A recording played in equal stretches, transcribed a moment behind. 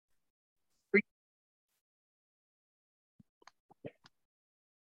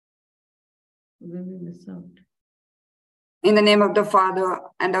Then we miss out. In the name of the Father,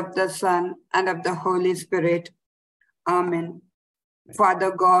 and of the Son, and of the Holy Spirit. Amen.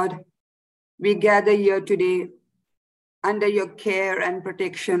 Father God, we gather here today under your care and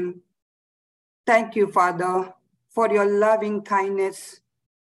protection. Thank you, Father, for your loving kindness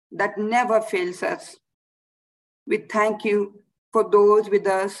that never fails us. We thank you for those with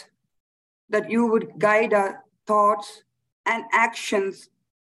us, that you would guide our thoughts and actions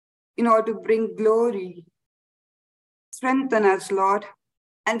in order to bring glory. Strengthen us, Lord,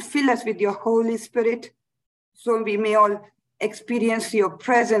 and fill us with your Holy Spirit so we may all experience your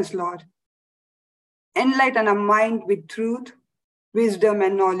presence, Lord. Enlighten our mind with truth, wisdom,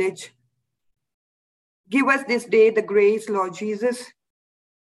 and knowledge. Give us this day the grace, Lord Jesus.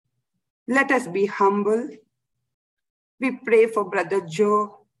 Let us be humble. We pray for Brother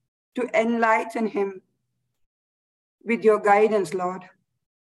Joe to enlighten him with your guidance, Lord.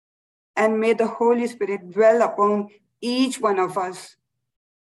 And may the Holy Spirit dwell upon each one of us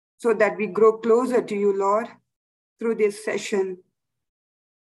so that we grow closer to you, Lord, through this session.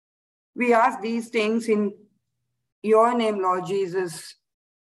 We ask these things in your name, Lord Jesus.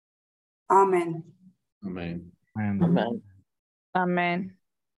 Amen. Amen. Amen. Amen.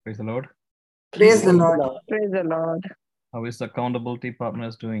 Praise the Lord. Praise the Lord. Praise the Lord. How is the accountability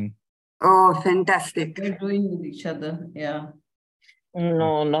partners doing? Oh, fantastic. We're doing with each other. Yeah.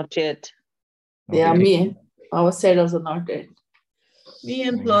 No, not yet. Yeah, Okay. me. Our side also not yet. Me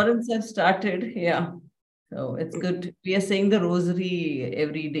and Florence have started. Yeah. So it's good. We are saying the rosary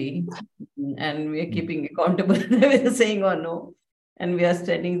every day and we are keeping accountable whether we're saying or no. And we are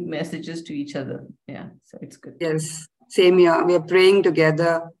sending messages to each other. Yeah. So it's good. Yes, same here. We are praying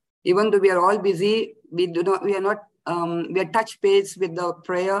together. Even though we are all busy, we are touch base with the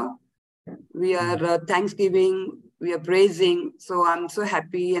prayer. We are thanksgiving, we are praising. So I'm so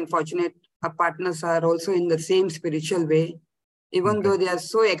happy and fortunate our partners are also in the same spiritual way. Even though they are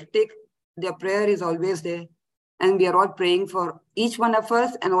so hectic, their prayer is always there. And we are all praying for each one of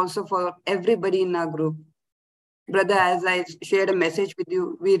us and also for everybody in our group. Brother, as I shared a message with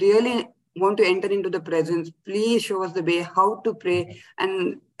you, we really want to enter into the presence. Please show us the way how to pray.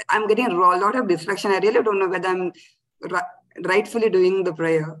 And I'm getting a lot of distraction. I really don't know whether I'm rightfully doing the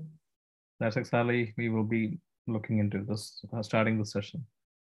prayer. That's exactly we will be looking into this, starting the session.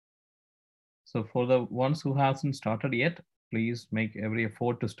 So for the ones who hasn't started yet, please make every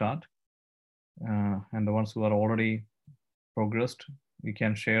effort to start. And the ones who are already progressed, we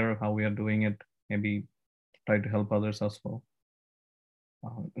can share how we are doing it, maybe try to help others as well.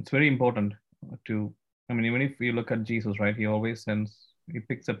 It's very important to, I mean, even if you look at Jesus, right, he always he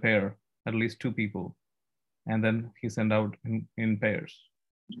picks a pair, at least two people, and then he sent out in pairs.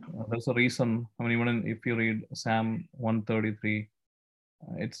 There's a reason. I mean, even if you read Psalm 133,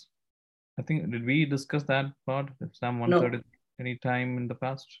 I think, did we discuss that part? Psalm 133 any time in the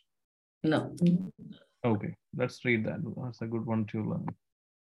past? No. Okay, let's read that. That's a good one to learn.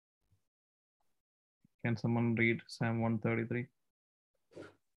 Can someone read Psalm 133?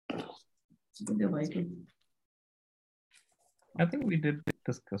 I think we did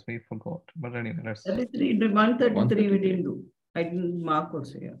discuss, we forgot. But anyway, let's 133 we didn't do. I didn't mark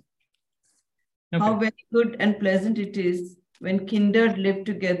also, yeah. Okay. How very good and pleasant it is when kindred live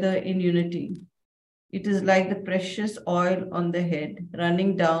together in unity. It is like the precious oil on the head,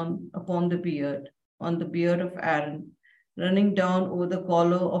 running down upon the beard, on the beard of Aaron, running down over the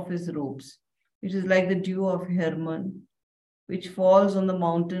collar of his robes. It is like the dew of Hermon, which falls on the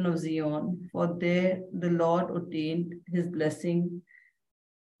mountain of Zion, for there the Lord ordained his blessing,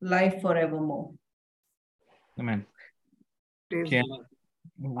 life forevermore. Amen.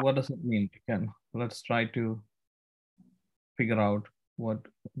 What does it mean? Let's try to figure out what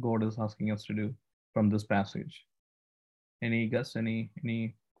God is asking us to do from this passage. Any guess? Any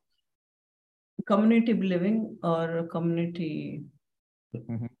community living or a community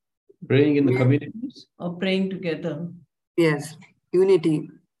praying in the communities or praying together? Yes, unity.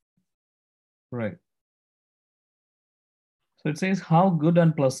 Right. So it says how good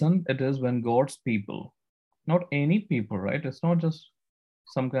and pleasant it is when God's people, not any people, right? It's not just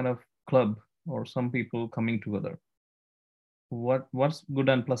some kind of club or some people coming together. What's good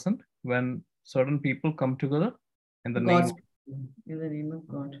and pleasant? When certain people come together in the name of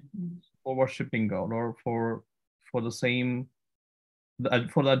God, for worshiping God, or for the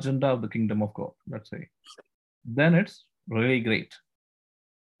agenda of the kingdom of God, let's say, then it's really great.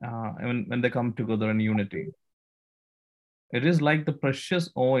 When they come together in unity, it is like the precious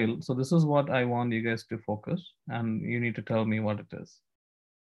oil. So this is what I want you guys to focus, and you need to tell me what it is.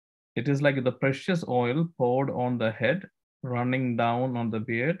 It is like the precious oil poured on the head, running down on the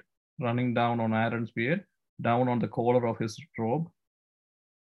beard, running down on Aaron's beard, down on the collar of his robe.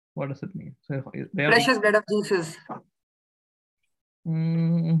 What does it mean? So they are Precious blood of Jesus.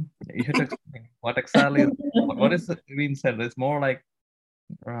 you should explain what exactly what is being said. It's more like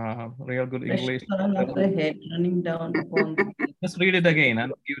real good English. Of the head running down upon the Just read it again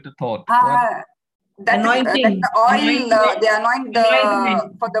and give it a thought. That's anointing. the oil, Anointing. they anoint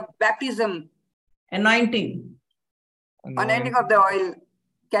Anointing. for the baptism. Anointing. Anointing of the oil.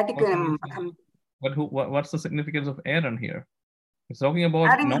 Catechism. But what's the significance of Aaron here? It's talking about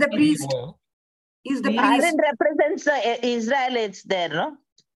Aaron is not the priest. oil. He's the Aaron priest. represents the Israelites there, no?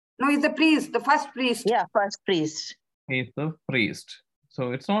 No, he's the priest, the first priest. Yeah, first priest. He's the priest.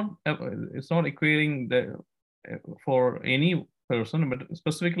 So it's not equating the for any person, but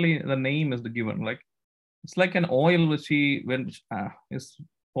specifically the name is the given. Like it's like an oil which they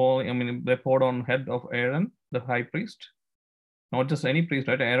poured on head of Aaron, the high priest. Not just any priest,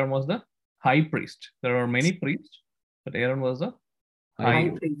 right? Aaron was the high priest. There are many priests, but Aaron was the high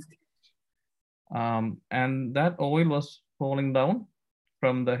priest. And that oil was falling down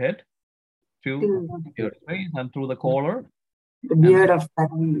from the head to the earth, right? And through the collar. The beard of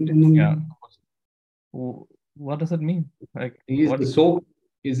Aaron. Yeah. What does it mean? Like is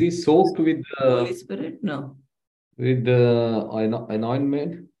he soaked with the Holy Spirit? No. With the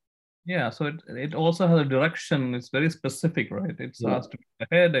anointment? Yeah, so it also has a direction. It's very specific, right? It starts to the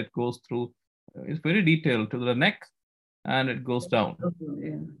head, it goes through, it's very detailed to the neck, and it goes down.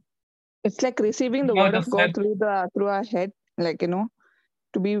 Yeah. It's like receiving the word of God through our head, like, to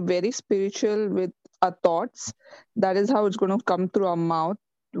be very spiritual with our thoughts. That is how it's going to come through our mouth,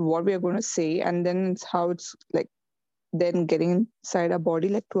 what we are going to say, and then it's how it's like then getting inside our body,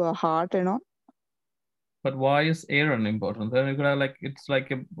 like to our heart and all. But why is Aaron important? Then you could have it's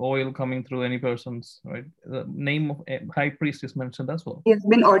like a oil coming through any person's, right? The name of high priest is mentioned as well. He has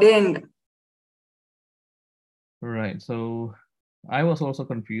been ordained. Right. So I was also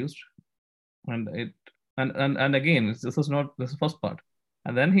confused, and again, this is the first part,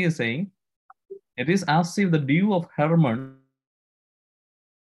 and then he is saying, it is as if the dew of Hermon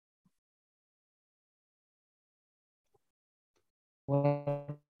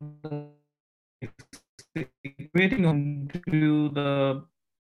equating to the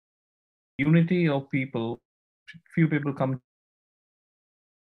unity of people. Few people come.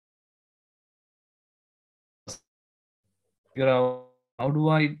 Figure out how do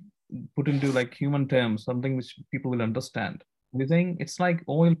I put into like human terms something which people will understand. We're saying it's like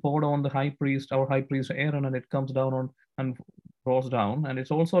oil poured on the high priest, our high priest Aaron, and it comes down on and rolls down, and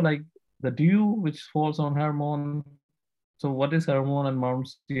it's also like the dew which falls on Hermon. So what is Hermon and Mount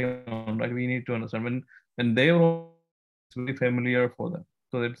Zion? Right, we need to understand when they were, it's very familiar for them.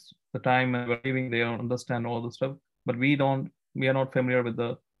 So it's the time and we're living, they don't understand all the stuff, but we are not familiar with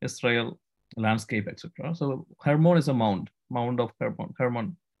the Israel landscape, etc. So Hermon is a mount of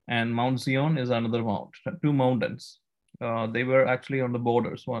Hermon, and Mount Zion is another mount, two mountains. They were actually on the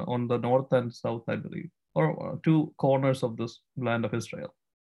borders, on the north and south, I believe, or two corners of this land of Israel.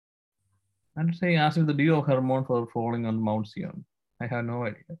 And saying as if the dew of Hermon for falling on Mount Zion. I have no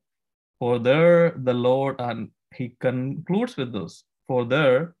idea. For there the Lord, and he concludes with this, for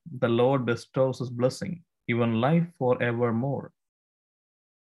there the Lord bestows his blessing, even life forevermore.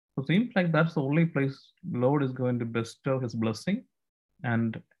 So it seems like that's the only place Lord is going to bestow his blessing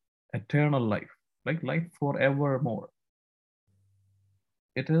and eternal life, like life forevermore.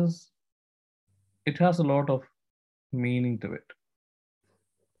 It has a lot of meaning to it.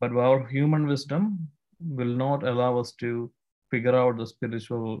 But our human wisdom will not allow us to figure out the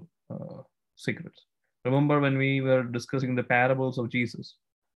spiritual secrets. Remember when we were discussing the parables of Jesus?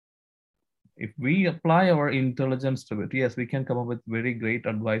 If we apply our intelligence to it, yes, we can come up with very great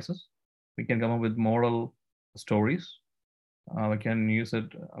advices. We can come up with moral stories. We can use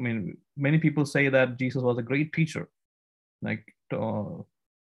it. I mean, many people say that Jesus was a great teacher, like the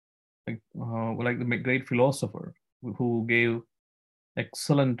great philosopher who gave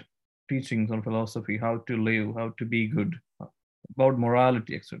excellent teachings on philosophy, how to live, how to be good, about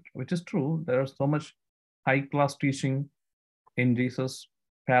morality, etc. Which is true. There is so much high-class teaching in Jesus'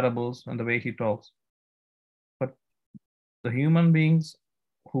 parables and the way he talks. But the human beings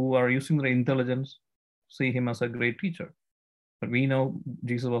who are using their intelligence see him as a great teacher. But we know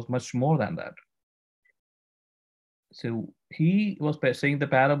Jesus was much more than that. So he was saying the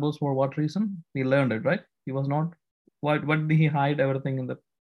parables for what reason? He learned it, right? He was not. Why did he hide everything in the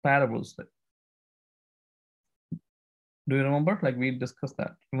parables? Do you remember? Like we discussed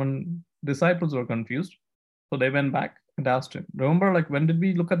that. When disciples were confused, so they went back and asked him. Remember, like when did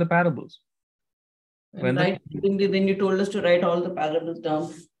we look at the parables? Then you told us to write all the parables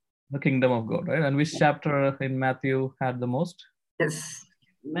down. The kingdom of God, right? And which chapter in Matthew had the most? Yes.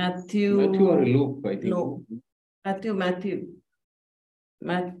 Matthew or Luke, I think. No. Matthew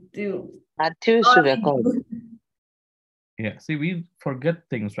should record. Yeah, see, we forget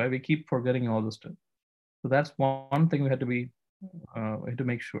things, right? We keep forgetting all this stuff. So that's one thing we had to be, we had to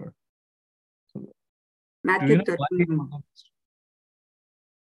make sure. So, Matthew do 13.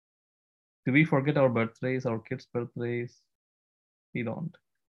 Do we forget our birthdays, our kids' birthdays? We don't.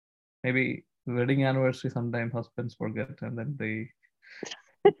 Maybe wedding anniversary, sometimes husbands forget, and then they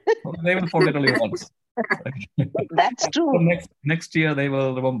will forget only once. That's true. So next year they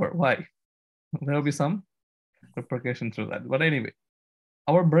will remember. Why? There will be some repercussion through that. But anyway,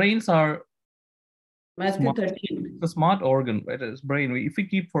 our brains are Matthew 13. It's a smart organ, right? It's brain. If we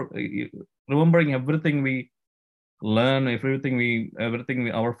keep remembering everything we learn,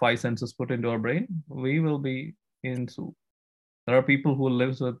 everything our five senses put into our brain, we will be in soup. There are people who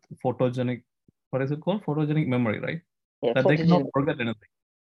live with photogenic, what is it called? Photogenic memory, right? Yeah, that they cannot forget anything.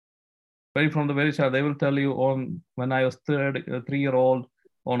 From the very child, they will tell you when I was 3-year-old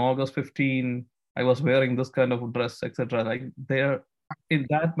on August 15, I was wearing this kind of dress, etc. Like they're in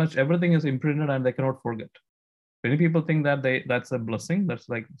that much, everything is imprinted and they cannot forget. Many people think that that's a blessing, that's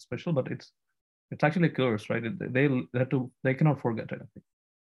like special, but it's actually a curse, right? They cannot forget anything.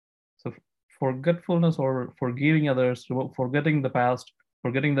 So forgetfulness or forgiving others, forgetting the past,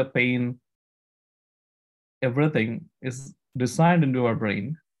 forgetting the pain, everything is designed into our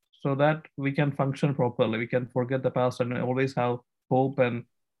brain so that we can function properly. We can forget the past and always have hope, and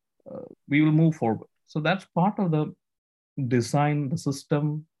we will move forward. So that's part of the design, the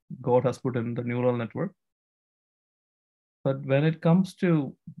system God has put in the neural network. But when it comes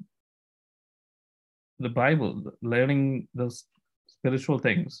to the Bible, learning the spiritual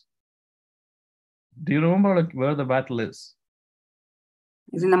things, do you remember where the battle is?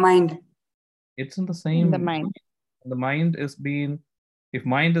 It's in the mind. It's in the same. In the mind. The mind is if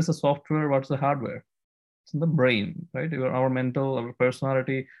mind is a software, what's the hardware? It's in the brain, right? Our mental, our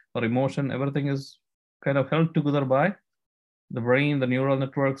personality, our emotion, everything is kind of held together by the brain, the neural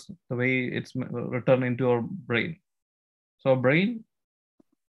networks, the way it's returned into our brain. So our brain,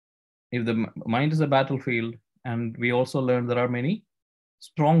 if the mind is a battlefield, and we also learned there are many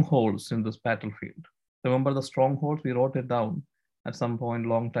strongholds in this battlefield. Remember the strongholds? We wrote it down at some point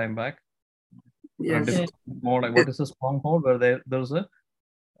long time back. Yes. More like what is a stronghold? Where there's a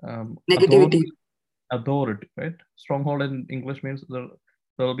negativity. Authority, right? Stronghold in English means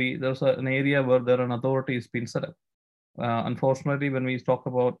there's an area where an authority is being set up. Unfortunately, when we talk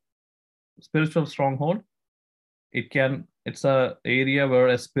about spiritual stronghold, it's a area where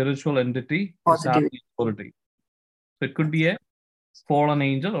a spiritual entity is having authority. So it could be a fallen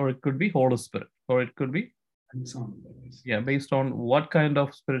angel, or it could be Holy Spirit, or it could be based on what kind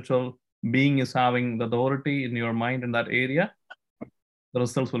of spiritual being is having the authority in your mind in that area, the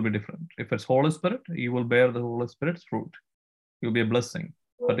results will be different. If it's Holy Spirit, you will bear the Holy Spirit's fruit. You'll be a blessing.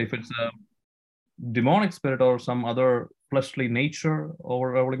 But if it's a demonic spirit or some other fleshly nature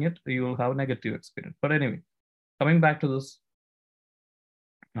overruling it, you will have a negative experience. But anyway, coming back to this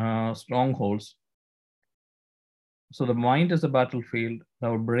strongholds. So the mind is the battlefield,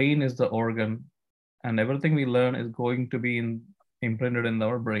 our brain is the organ, and everything we learn is going to be imprinted in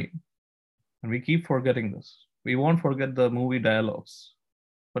our brain. And we keep forgetting this. We won't forget the movie dialogues,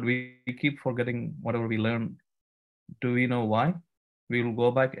 but we keep forgetting whatever we learn. Do we know why? We will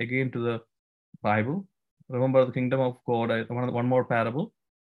go back again to the Bible. Remember the kingdom of God. One more parable.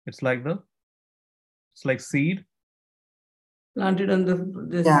 It's like seed planted on this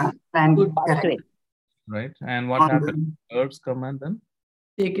good pathway. Right? And what happens? Birds come and then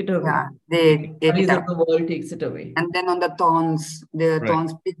take it away. Yeah, they take it up. The world takes it away. And then on the thorns,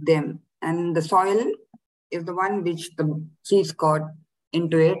 thorns pick them. And the soil is the one which the seeds got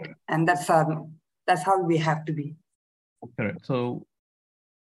into it. And that's how we have to be. Correct. So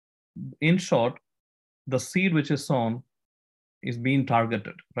in short, the seed which is sown is being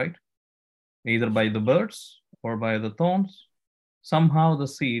targeted, right? Either by the birds or by the thorns. Somehow the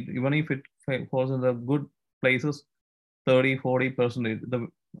seed, even if it falls in the good places, 30-40%, the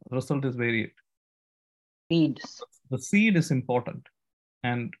result is varied. Seeds. The seed is important.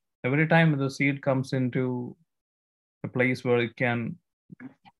 And every time the seed comes into a place where it can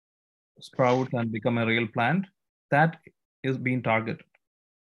sprout and become a real plant, that is being targeted.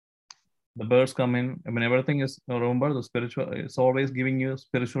 The birds come in. I mean, everything is, remember, the spiritual, it's always giving you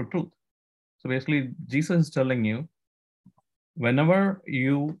spiritual truth. So basically, Jesus is telling you, whenever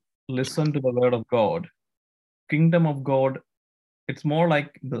you listen to the word of God, kingdom of God, it's more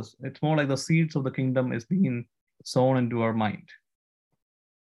like this. It's more like the seeds of the kingdom is being sown into our mind.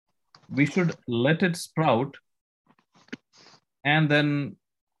 we should let it sprout and then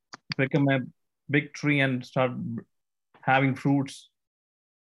become a big tree and start having fruits.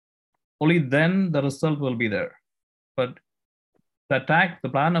 Only then the result will be there. But the attack, the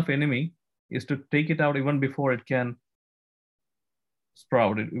plan of enemy is to take it out even before it can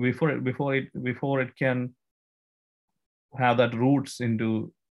sprout, before it can have that roots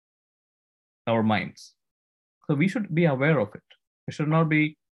into our minds. So we should be aware of it. We should not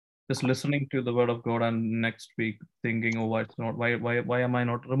be just listening to the word of God and next week thinking, oh, why am I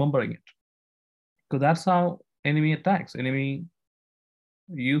not remembering it? Because that's how enemy attacks. Enemy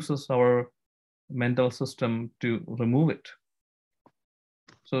uses our mental system to remove it.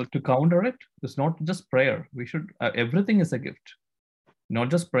 So to counter it, it's not just prayer. We should, everything is a gift. Not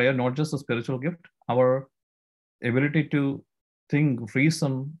just prayer, not just a spiritual gift. Our ability to think,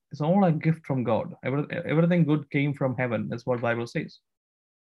 reason, is all a gift from God. Everything good came from heaven. That's what the Bible says.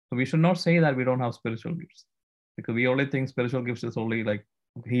 So we should not say that we don't have spiritual gifts, because we only think spiritual gifts is only like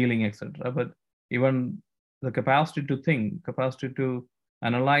healing, etc. But even the capacity to think, capacity to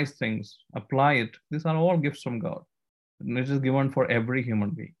analyze things, apply it, these are all gifts from God. And it is given for every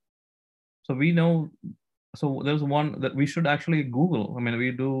human being. So we know, so there's one that we should actually Google. I mean,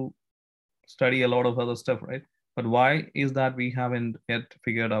 we do study a lot of other stuff, right? But why is that we haven't yet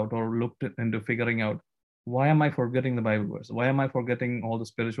figured out or looked into figuring out, why am I forgetting the Bible verse? Why am I forgetting all the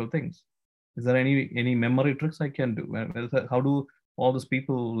spiritual things? Is there any memory tricks I can do? How do all these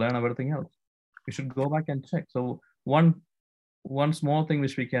people learn everything else? We should go back and check. So one small thing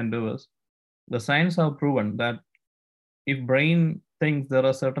which we can do is, the science have proven that if brain thinks there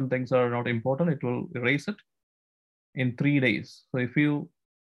are certain things are not important, it will erase it in 3 days.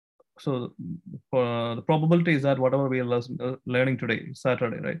 So the probability is that whatever we are learning today,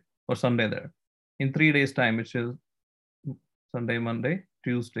 Saturday, right, or Sunday there, in 3 days time, which is Sunday, Monday,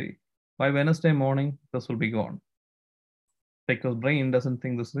 Tuesday, by Wednesday morning, this will be gone, because brain doesn't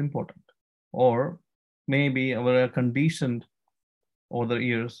think this is important. Or maybe we are conditioned over the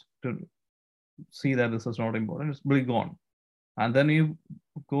years to see that this is not important. It's really gone. And then you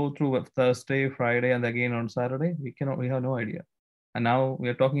go through Thursday, Friday, and again on Saturday, we have no idea. And now we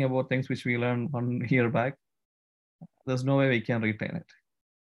are talking about things which we learned 1 year back. There's no way we can retain it.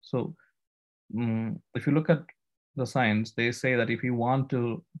 So if you look at the science, they say that if you want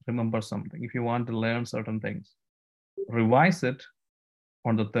to remember something, if you want to learn certain things, revise it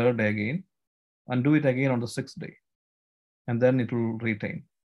on the 3rd day again and do it again on the 6th day. And then it will retain,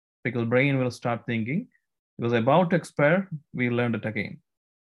 because brain will start thinking, it was about to expire, we learned it again.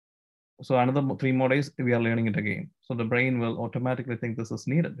 So another 3 more days, we are learning it again. So the brain will automatically think this is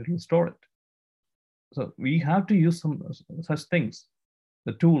needed. It will store it. So we have to use some such things,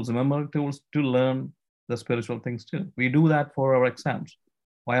 the tools, the memory tools, to learn the spiritual things too. We do that for our exams.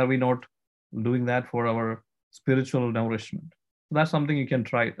 Why are we not doing that for our spiritual nourishment? So that's something you can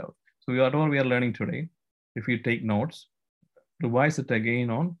try it out. So whatever we are learning today, if you take notes, revise it again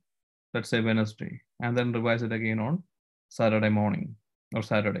on, let's say, Wednesday, and then revise it again on Saturday morning or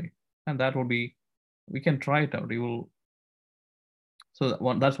Saturday. And that will be, we can try it out. You will. So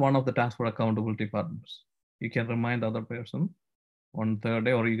that's one of the tasks for accountability partners. You can remind the other person on 3rd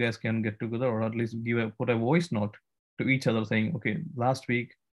day, or you guys can get together, or at least put a voice note to each other saying, okay, last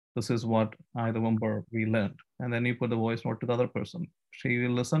week, this is what I remember we learned. And then you put the voice note to the other person. She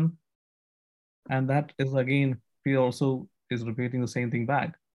will listen. And that is, again, he also is repeating the same thing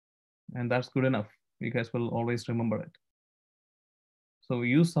back. And that's good enough. You guys will always remember it. So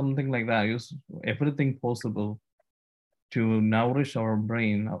use something like that. Use everything possible to nourish our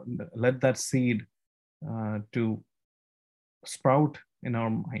brain. Let that seed to sprout in our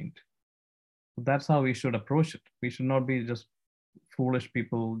mind. That's how we should approach it. We should not be just foolish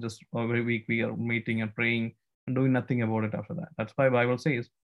people, just every week we are meeting and praying and doing nothing about it after that. That's why the Bible says,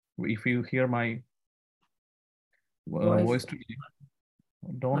 if you hear my voice to you,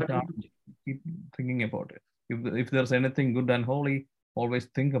 don't keep thinking about it. If there's anything good and holy, always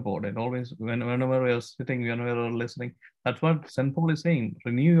think about it. Always, whenever we are sitting, whenever we are listening, that's what St. Paul is saying.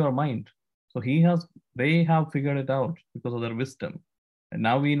 Renew your mind. So they have figured it out because of their wisdom. And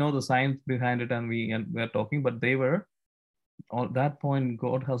now we know the science behind it, and we are talking, but they were, at that point,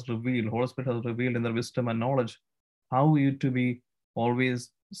 God has revealed, Holy Spirit has revealed in their wisdom and knowledge how you to be always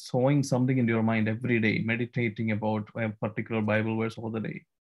sowing something into your mind every day, meditating about a particular Bible verse over the day.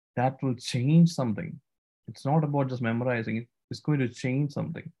 That will change something. It's not about just memorizing it. It's going to change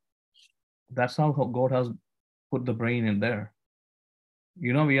something. That's how God has put the brain in there.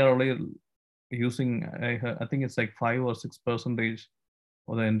 We are only using, I think it's like 5 or 6%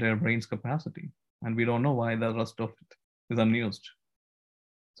 of the entire brain's capacity. And we don't know why the rest of it is unused.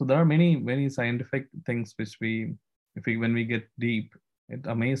 So there are many scientific things which when we get deep, it's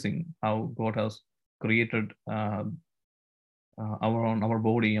amazing how God has created our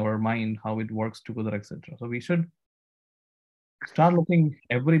body, our mind, how it works together, etc. So we should start looking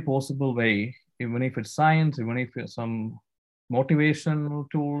every possible way, even if it's science, even if it's some motivational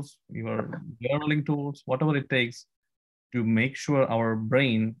tools, your journaling tools, whatever it takes to make sure our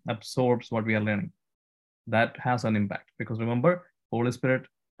brain absorbs what we are learning. That has an impact, because remember, Holy Spirit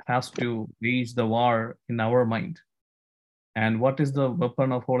has to wage the war in our mind. And what is the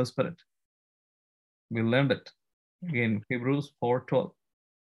weapon of Holy Spirit? We learned it in Hebrews 4:12.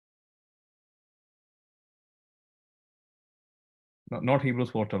 No, not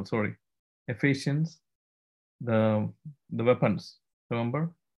Hebrews 4:12, sorry. Ephesians, the weapons,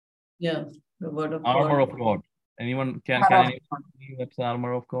 remember? Yeah, the word of Armor God. of God. Anyone can Armor of anyone see what's the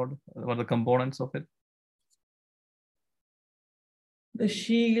armor of God? What are the components of it? The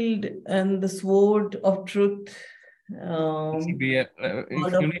shield and the sword of truth. It should be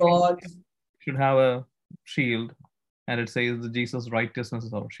Word of God. should have a shield, and it says Jesus' righteousness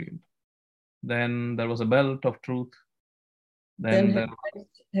is our shield. Then there was a belt of truth. Then the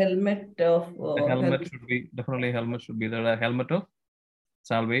helmet of helmet should be definitely helmet should be there. A helmet of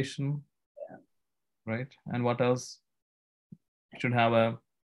salvation, right? And what else? Should have a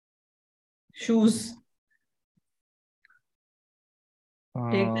shoes.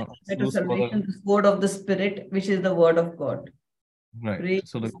 Take the salvation, the sword of the Spirit, which is the word of God. Right.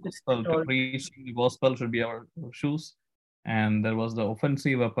 So the gospel, to preach the gospel should be our shoes. And there was the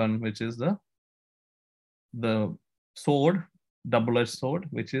offensive weapon, which is the sword, double-edged sword,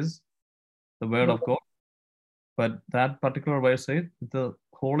 which is the word of God. But that particular verse says the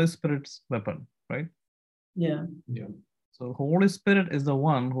Holy Spirit's weapon, right? Yeah. Yeah. So Holy Spirit is the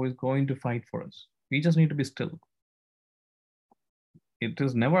one who is going to fight for us. We just need to be still. It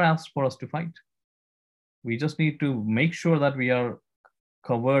is never asked for us to fight. We just need to make sure that we are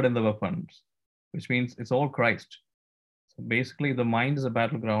covered in the weapons, which means it's all Christ. So basically, the mind is a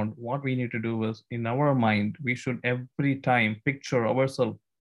battleground. What we need to do is, in our mind, we should every time picture ourselves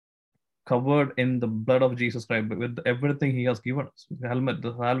covered in the blood of Jesus Christ with everything He has given us, the helmet,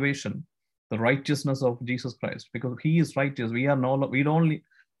 the salvation, the righteousness of Jesus Christ, because He is righteous. We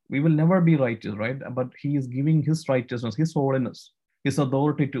will never be righteous, right? But He is giving His righteousness, His holiness, His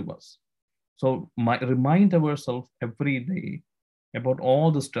authority to us. So remind ourselves every day about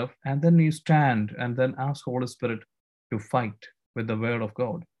all the stuff, and then you stand and then ask Holy Spirit to fight with the word of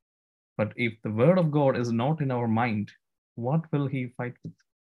God. But if the word of God is not in our mind, what will He fight with?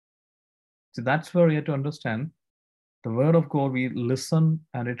 So that's where we have to understand the word of God. We listen,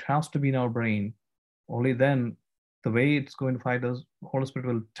 and it has to be in our brain. Only then, the way it's going to fight us, Holy Spirit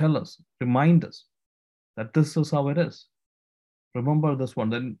will tell us, remind us that this is how it is. Remember this one.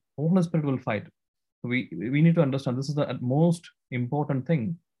 Then Holy Spirit will fight. We need to understand this is the most important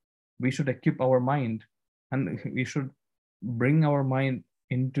thing. We should equip our mind, and we should bring our mind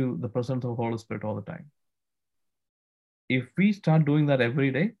into the presence of Holy Spirit all the time. If we start doing that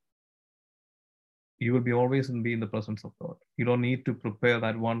every day, you will be always be in the presence of God. You don't need to prepare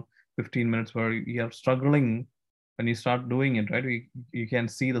that 15 minutes where you are struggling. When you start doing it, right, you can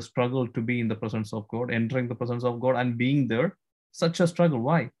see the struggle to be in the presence of God, entering the presence of God and being there. Such a struggle.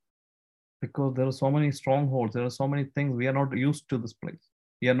 Why? Because there are so many strongholds. There are so many things. We are not used to this place.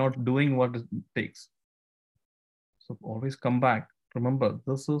 We are not doing what it takes. So always come back. Remember,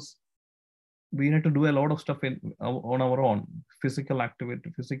 we need to do a lot of stuff on our own. Physical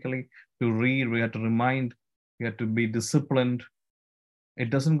activity, physically to read. We have to remind. We have to be disciplined. It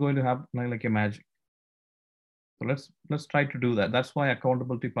doesn't going to happen like a magic. So let's try to do that. That's why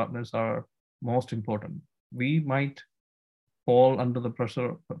accountability partners are most important. We might fall under the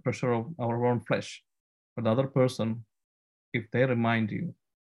pressure of our own flesh, but the other person, if they remind you,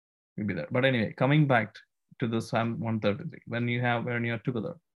 you'll be there. But anyway, coming back to the Psalm 133, when you're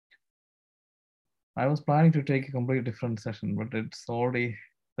together. I was planning to take a completely different session, but it's already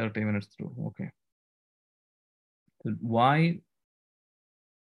 30 minutes through. Okay. Why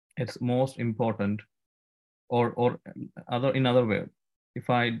it's most important, or in other way, if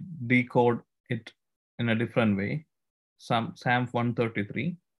I decode it in a different way, Psalm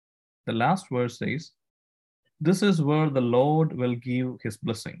 133, the last verse says, "This is where the Lord will give His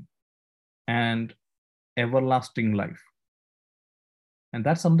blessing and everlasting life." And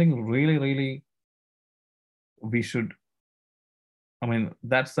that's something really, really we should,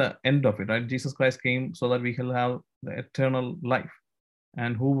 that's the end of it, right? Jesus Christ came so that we can have the eternal life.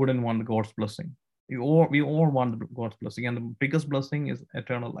 And who wouldn't want God's blessing? We all want God's blessing, and the biggest blessing is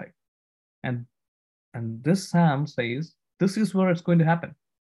eternal life. And this psalm says this is where it's going to happen.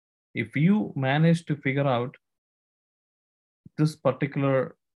 If you manage to figure out this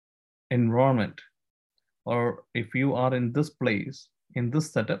particular environment, or if you are in this place, in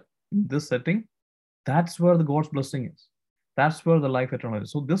this setup, in this setting, that's where the God's blessing is. That's where the life eternal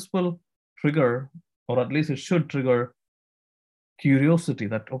is. So this will trigger, or at least it should trigger, curiosity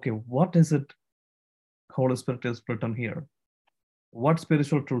that, okay, what is it Holy Spirit is written here? What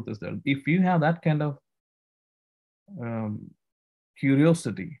spiritual truth is there? If you have that kind of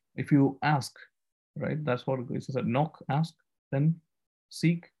curiosity, if you ask, right? That's what Jesus said, knock, ask, then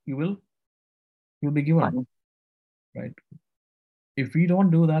seek, you'll be given, right? If we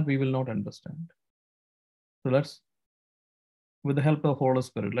don't do that, we will not understand. So let's, with the help of Holy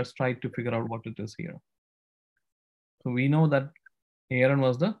Spirit, let's try to figure out what it is here. So we know that Aaron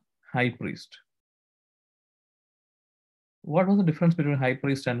was the high priest. What was the difference between high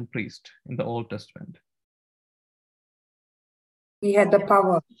priest and priest in the Old Testament? He had the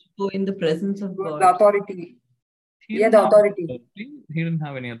power. Go in the presence of God. The authority. He had the authority. He didn't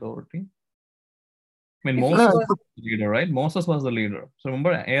have any authority. I mean, Moses was the leader, right? Moses was the leader. So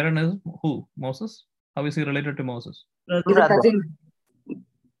remember, Aaron is who? Moses? How is he related to Moses? He's a cousin.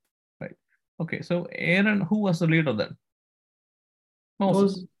 Right. Okay, so Aaron, who was the leader then?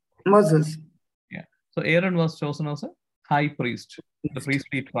 Moses. Yeah. So Aaron was chosen as a high priest, the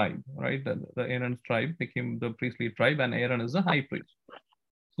priestly tribe, right? The Aaron's tribe became the priestly tribe, and Aaron is the high priest.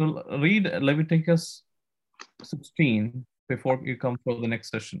 So read Leviticus 16 before you come for the next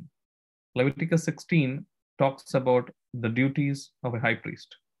session. Leviticus 16 talks about the duties of a high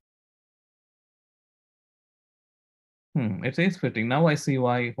priest. It is fitting. Now I see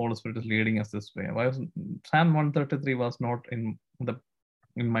why Holy Spirit is leading us this way. Psalm 133 was not in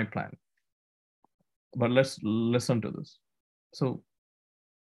my plan. But let's listen to this. So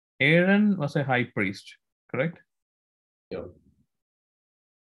Aaron was a high priest, correct? Yeah.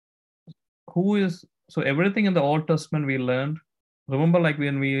 So everything in the Old Testament we learned, remember, like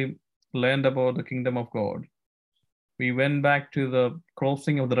when we learned about the kingdom of God, we went back to the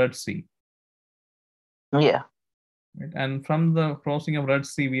crossing of the Red Sea. Yeah. Right? And from the crossing of Red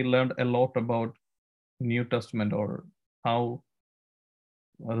Sea, we learned a lot about New Testament, or how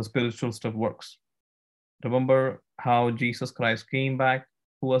the spiritual stuff works. Remember how Jesus Christ came back?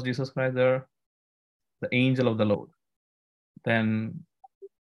 Who was Jesus Christ there? The angel of the Lord. Then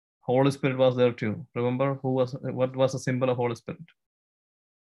Holy Spirit was there too. Remember what was the symbol of Holy Spirit?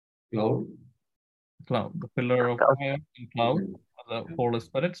 Cloud. Cloud. The pillar of fire and cloud, the Holy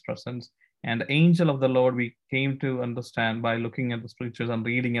Spirit's presence. And the angel of the Lord, we came to understand by looking at the scriptures and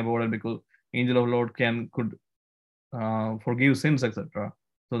reading about it, because angel of the Lord could forgive sins, etc.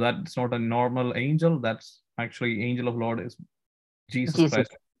 So that's not a normal angel. That's actually angel of Lord is Jesus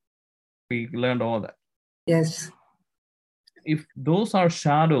Christ. We learned all that. Yes. If those are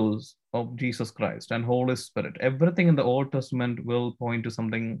shadows of Jesus Christ and Holy Spirit, everything in the Old Testament will point to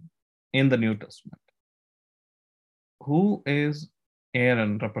something in the New Testament. Who is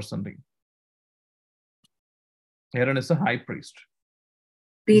Aaron representing? Aaron is a high priest.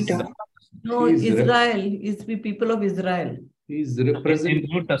 Peter. No, Israel is the people of Israel. He's representing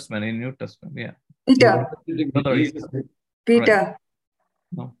in New Testament, yeah. Peter. Peter.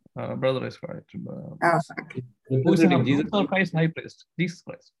 No, brother is right. Okay. Who is the Christ high priest? Jesus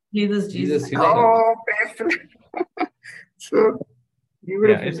Christ. Jesus. Oh, so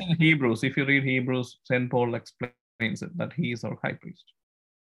yeah, it's in Hebrews. If you read Hebrews, St. Paul explains it, that he is our high priest.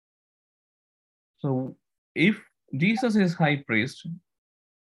 So if Jesus is high priest,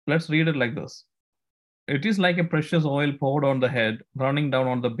 let's read it like this. It is like a precious oil poured on the head, running down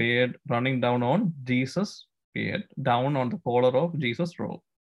on the beard, running down on Jesus' beard, down on the collar of Jesus' robe.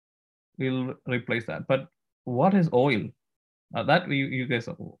 We'll replace that. But what is oil? That you guys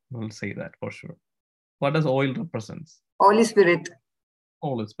will say that for sure. What does oil represent? Holy Spirit.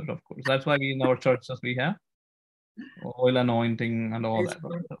 Holy Spirit, of course. That's why in our churches we have oil anointing and all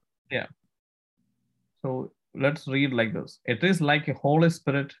that. Yeah. So let's read like this. It is like a Holy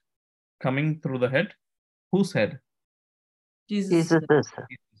Spirit coming through the head. Whose head? Jesus.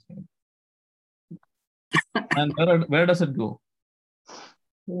 And where does it go?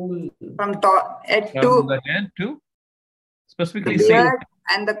 From head From the head to specifically beard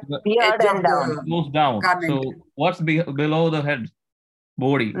and the beard and down. Goes down. Garment. So what's below the head?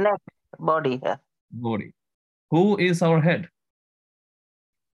 Body. Neck, body. Body. Who is our head?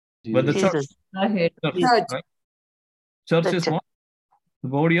 But the church. Head. Church. Right? Church is what? The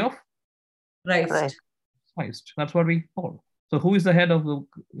body of Christ. Christ. That's what we call. So who is the head of the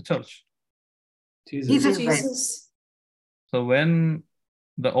church? Jesus. So when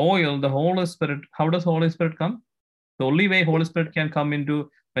the oil, the Holy Spirit, how does Holy Spirit come? The only way Holy Spirit can come into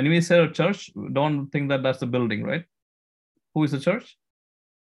When we say a church, don't think that that's the building, right? Who is the church?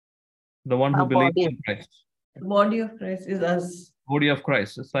 The one who A believes body. in Christ. The body of Christ is us, Body of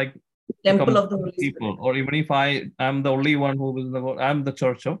Christ. It's like temple of the Holy people, Spirit. or even if I am the only one who is in the world, I'm the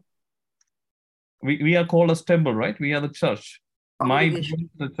church of. We are called as temple, right? We are the church. My body Congregation.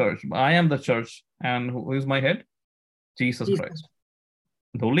 is the church. I am the church, and who is my head? Jesus Jesus. Christ.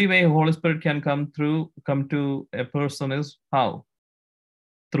 The only way Holy Spirit can come to a person is how?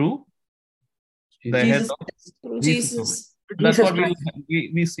 Through the head Jesus of Christ. Through Jesus. Jesus. That's Jesus what Christ.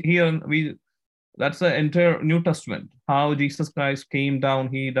 we see here, and that's the entire New Testament. How Jesus Christ came down,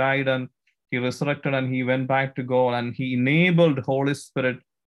 he died, and he resurrected, and he went back to God, and he enabled Holy Spirit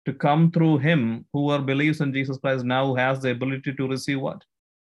to come through him. Whoever believes in Jesus Christ now has the ability to receive what?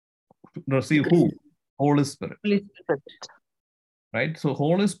 Receive who? Holy Spirit. Holy Spirit. Right? So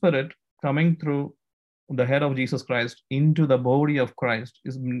Holy Spirit coming through the head of Jesus Christ into the body of Christ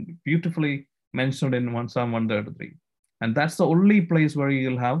is beautifully mentioned in Psalm 133. And that's the only place where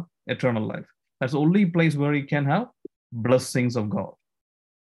you'll have eternal life. That's the only place where you can have blessings of God.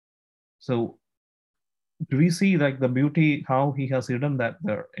 So do we see like the beauty, how he has hidden that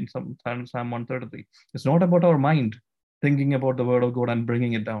there in Psalm 133? It's not about our mind thinking about the word of God and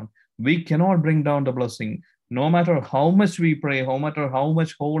bringing it down. We cannot bring down the blessing. No matter how much we pray, no matter how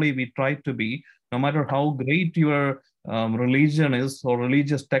much holy we try to be, no matter how great your religion is or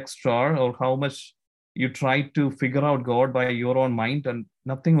religious texts are, or how much you try to figure out God by your own mind, and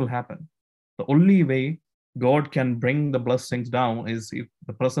nothing will happen. The only way God can bring the blessings down is if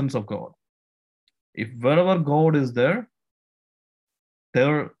the presence of God. If wherever God is there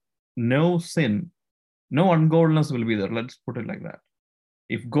no sin, no ungodliness will be there. Let's put it like that.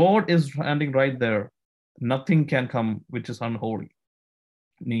 If God is standing right there, nothing can come which is unholy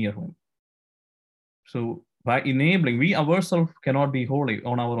near him. So by enabling, we ourselves cannot be holy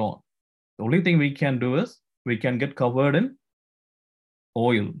on our own. The only thing we can do is we can get covered in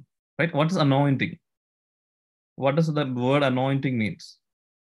oil. Right? What is anointing? What does the word anointing means?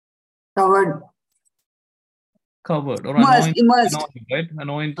 Covered. Covered or Immersed. anointed, right?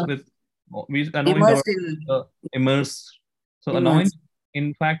 Anoint with, we anoint Immersed immersed. So Immersed. anoint,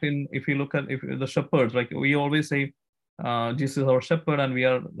 in fact, if you look at the shepherds, like we always say, Jesus is our shepherd and we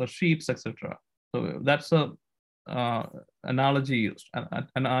are the sheep, etc. So that's a analogy used.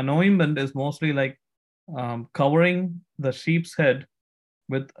 An anointment is mostly like covering the sheep's head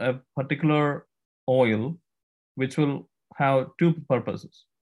with a particular oil, which will have two purposes.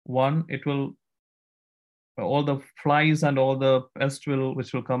 One, it will, all the flies and all the pests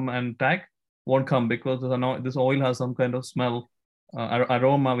which will come and attack won't come, because this oil has some kind of smell,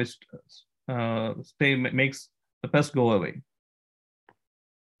 aroma, which makes the pest go away.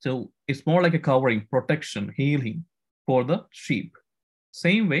 So it's more like a covering, protection, healing for the sheep.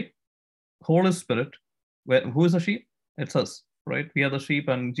 Same way, Holy Spirit, who is the sheep? It's us, right? We are the sheep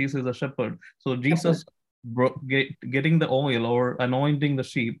and Jesus is the shepherd. So Jesus getting the oil or anointing the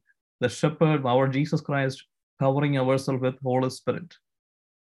sheep, the shepherd, our Jesus Christ, covering ourselves with Holy Spirit.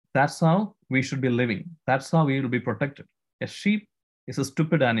 That's how we should be living. That's how we will be protected. A sheep is a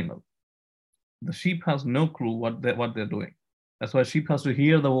stupid animal. The sheep has no clue what they're doing. That's why sheep has to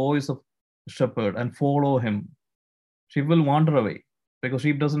hear the voice of the shepherd and follow him. Sheep will wander away because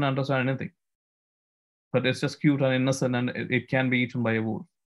sheep doesn't understand anything. But it's just cute and innocent, and it can be eaten by a wolf.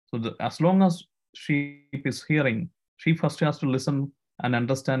 So as long as sheep is hearing, sheep first has to listen and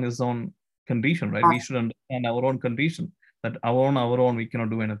understand his own condition, right? We should understand our own condition, that our own we cannot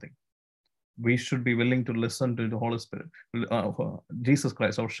do anything. We should be willing to listen to the Holy Spirit, Jesus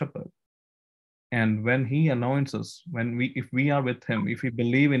Christ, our shepherd. And when he anoints us, if we are with him, if we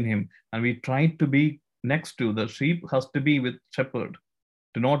believe in him, and we try to be next to, the sheep has to be with shepherd,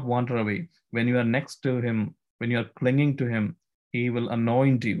 do not wander away. When you are next to him, when you are clinging to him, he will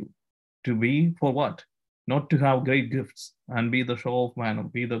anoint you to be for what? Not to have great gifts and be the show-off man, or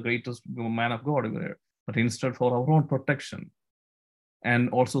be the greatest man of God over there, but instead for our own protection and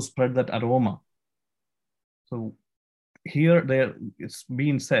also spread that aroma. So here it's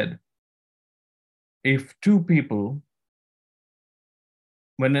being said, if two people,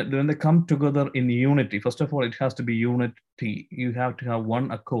 when they come together in unity, first of all, it has to be unity. You have to have one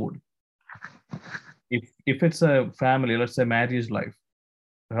accord. If it's a family, let's say marriage life,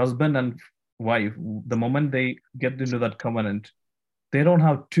 the husband and wife, the moment they get into that covenant, they don't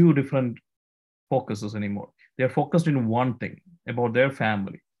have two different focuses anymore. They're focused in one thing, about their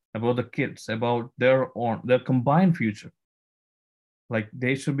family, about the kids, about their combined future. Like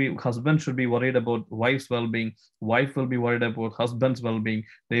husband should be worried about wife's well-being, wife will be worried about husband's well-being.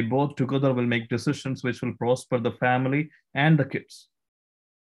 They both together will make decisions which will prosper the family and the kids.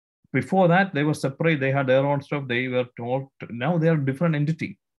 Before that, they were separate. They had their own stuff. They were told. Now they are a different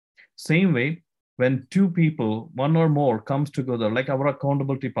entity. Same way, when two people, one or more, comes together, like our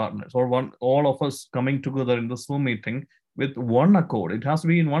accountability partners, or all of us coming together in the Zoom meeting with one accord. It has to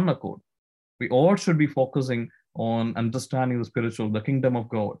be in one accord. We all should be focusing on understanding the spiritual, the kingdom of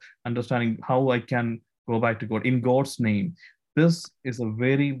God, understanding how I can go back to God in God's name. This is a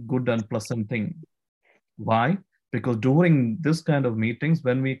very good and pleasant thing. Why? Because during this kind of meetings,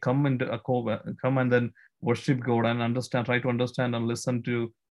 when we come and then worship God and understand, try to understand and listen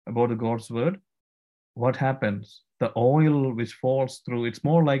to about the God's word, what happens? The oil which falls through, it's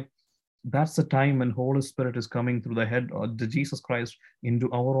more like that's the time when Holy Spirit is coming through the head of the Jesus Christ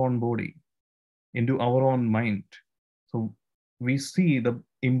into our own body, into our own mind. So we see the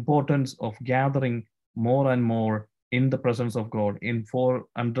importance of gathering more and more in the presence of God for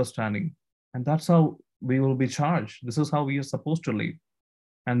understanding. And that's how we will be charged. This is how we are supposed to live.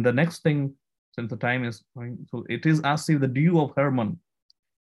 And the next thing, since the time is going, so it is as if the dew of Hermon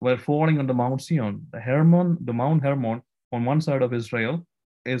were falling on the Mount Zion. The Mount Hermon on one side of Israel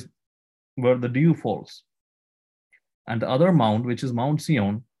is where the dew falls. And the other mount, which is Mount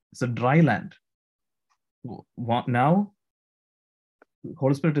Zion, is a dry land. Now,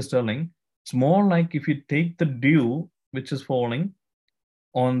 Holy Spirit is telling, it's more like if you take the dew which is falling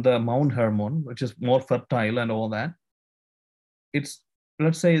on the Mount Hermon, which is more fertile and all that, it's,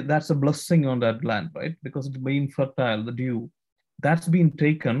 let's say that's a blessing on that land, right? Because it's been fertile, the dew, that's been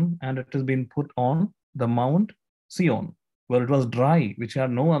taken and it has been put on the Mount Zion, where it was dry, which had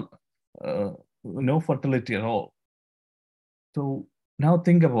no fertility at all. So now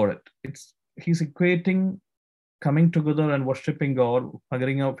think about it. He's equating coming together and worshiping God,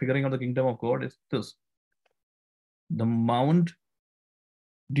 figuring out the kingdom of God is this. The Mount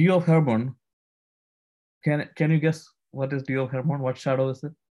Dew of Hermon. Can you guess what is Dew of Hermon? What shadow is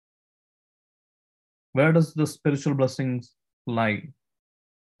it? Where does the spiritual blessings lie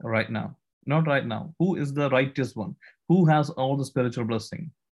right now? Not right now. Who is the righteous one? Who has all the spiritual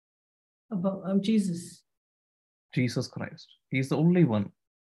blessing? About Jesus. Jesus Christ. He's the only one.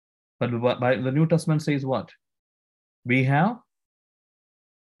 But by the New Testament says what? We have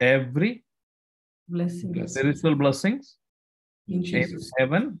every spiritual blessings in Jesus. in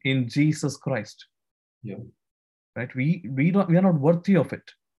heaven in Jesus Christ. Yeah. Right? We are not worthy of it.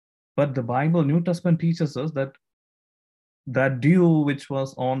 But the Bible, New Testament teaches us that dew which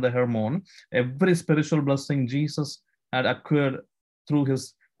was on the Hermon, every spiritual blessing Jesus had acquired through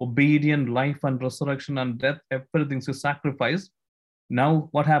his obedient life and resurrection and death, everything, his sacrifice. Now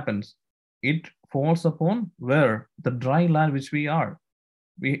what happens? It falls upon where? The dry land which we are.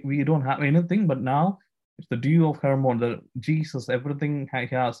 We don't have anything, but now it's the dew of Hermon, the Jesus, everything he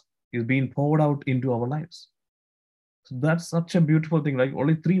has is being poured out into our lives. So that's such a beautiful thing, like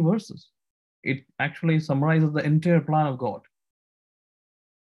only 3 verses. It actually summarizes the entire plan of God.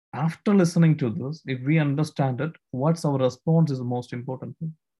 After listening to this, if we understand it, what's our response is the most important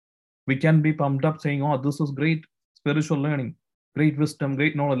thing. We can be pumped up saying, oh, this is great spiritual learning, great wisdom,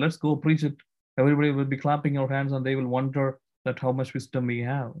 great knowledge. Let's go preach it. Everybody will be clapping our hands and they will wonder that how much wisdom we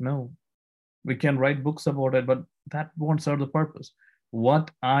have. No, we can write books about it, but that won't serve the purpose.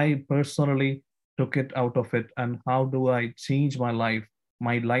 What I personally took it out of it and how do I change my life,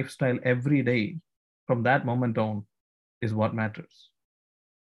 my lifestyle every day from that moment on is what matters.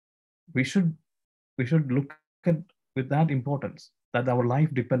 We should look at with that importance that our life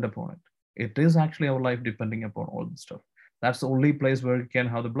depend upon it. It is actually our life depending upon all this stuff. That's the only place where we can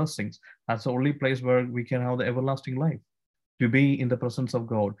have the blessings. That's the only place where we can have the everlasting life. To be in the presence of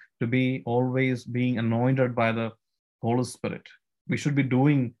God, to be always being anointed by the Holy Spirit. We should be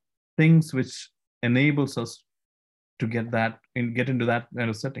doing things which enables us to get into that kind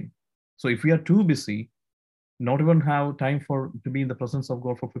of setting. So if we are too busy, not even have time to be in the presence of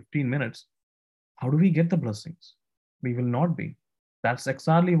God for 15 minutes, how do we get the blessings? We will not be. That's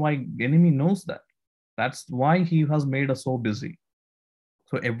exactly why the enemy knows that. That's why he has made us so busy.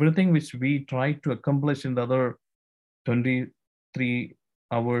 So everything which we try to accomplish in the other 23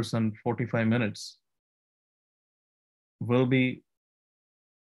 hours and 45 minutes will be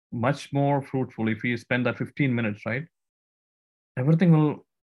much more fruitful if we spend that 15 minutes, right? Everything will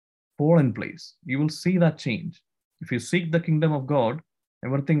fall in place. You will see that change. If you seek the kingdom of God,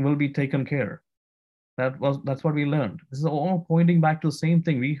 everything will be taken care. That's what we learned. This is all pointing back to the same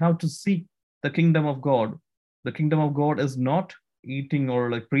thing. We have to seek the kingdom of God. The kingdom of God is not eating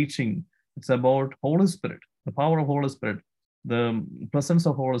or like preaching. It's about Holy Spirit, the power of Holy Spirit, the presence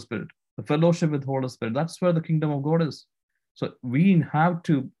of Holy Spirit, the fellowship with Holy Spirit. That's where the kingdom of God is. So we have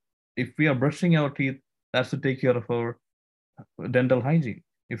to, if we are brushing our teeth, that's to take care of our dental hygiene.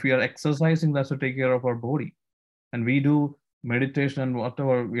 If we are exercising, that's to take care of our body. And we do meditation and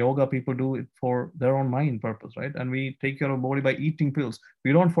whatever yoga people do it for their own mind purpose, right? And we take care of our body by eating pills.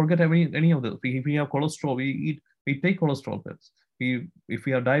 We don't forget any of this. If we have cholesterol, we take cholesterol pills. If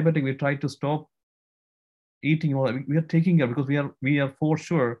we are diabetic, we try to stop eating all that. We are taking care because we are for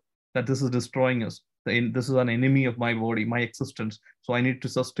sure that this is destroying us. This is an enemy of my body, my existence. So I need to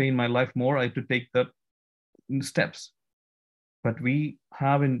sustain my life more. I have to take the steps. But we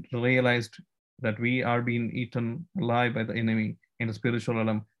haven't realized that we are being eaten alive by the enemy in the spiritual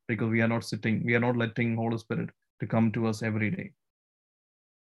realm because we are not letting Holy Spirit to come to us every day.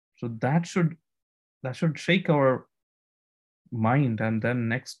 So that should shake our mind, and then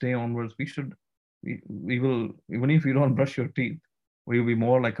next day onwards, we will, even if you don't brush your teeth, we will be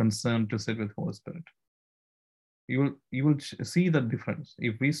more like concerned to sit with Holy Spirit. You will see the difference.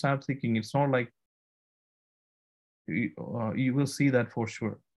 If we start seeking, it's not like you will see that for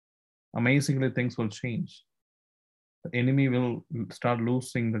sure. Amazingly, things will change. The enemy will start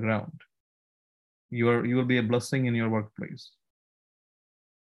losing the ground. You will be a blessing in your workplace.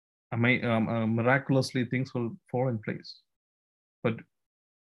 Miraculously, things will fall in place. But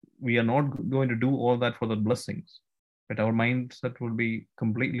we are not going to do all that for the blessings. But our mindset will be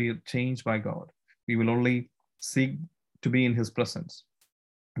completely changed by God. We will only seek to be in His presence,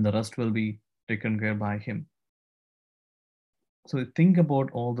 and the rest will be taken care by Him. So think about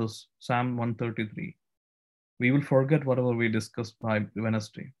all this. Psalm 133. We will forget whatever we discussed by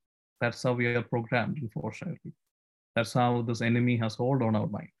Wednesday. That's how we are programmed, unfortunately. That's how this enemy has hold on our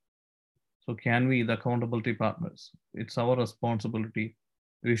mind. So can we, the accountability partners, it's our responsibility.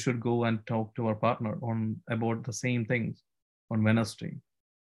 We should go and talk to our partner about the same things on Wednesday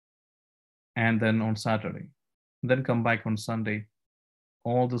and then on Saturday. Then come back on Sunday.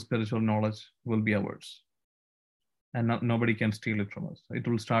 All the spiritual knowledge will be ours. And nobody can steal it from us. It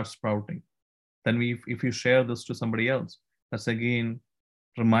will start sprouting. Then if you share this to somebody else, that's again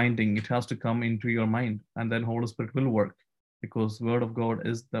reminding, it has to come into your mind, and then Holy Spirit will work, because the Word of God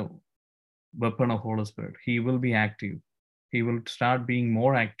is the weapon of Holy Spirit. He will be active. He will start being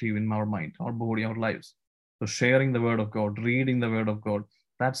more active in our mind, our body, our lives. So sharing the Word of God, reading the Word of God,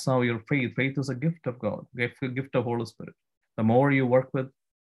 that's how your faith is a gift of God, a gift of Holy Spirit. The more you work with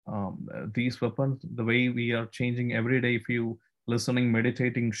these weapons, the way we are changing every day, if you listening,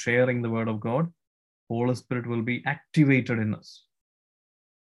 meditating, sharing the Word of God, Holy Spirit will be activated in us.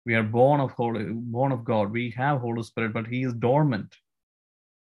 We are born of God. We have Holy Spirit, but He is dormant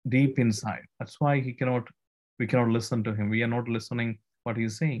deep inside. That's why we cannot listen to Him. We are not listening what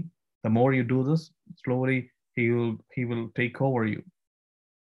He's saying. The more you do this, slowly He will take over you.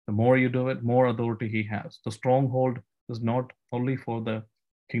 The more you do it, more authority He has. The stronghold is not only for the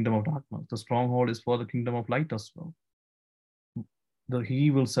kingdom of darkness. The stronghold is for the kingdom of light as well.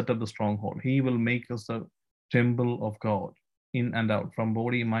 He will set up the stronghold. He will make us a temple of God, in and out, from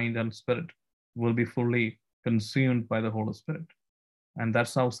body, mind, and spirit, will be fully consumed by the Holy Spirit. And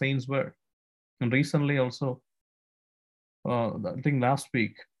that's how saints were. And recently also, I think last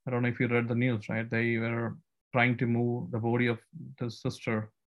week, I don't know if you read the news, right? They were trying to move the body of this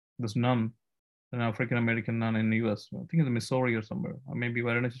sister, this nun, an African-American nun in the US, I think in Missouri or somewhere, or maybe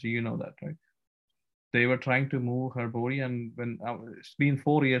Varanasi, you know that, right? They were trying to move her body, and when it's been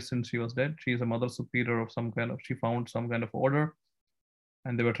 4 years since she was dead. She is a mother superior of some kind of, she found some kind of order,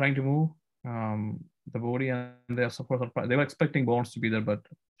 and they were trying to move the body, and they are surprised. They were expecting bones to be there, but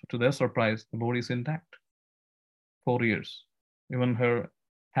to their surprise, the body is intact. 4 years. Even her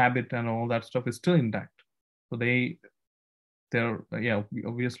habit and all that stuff is still intact. So they're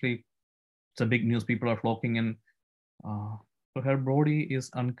obviously it's a big news. People are flocking in. So her body is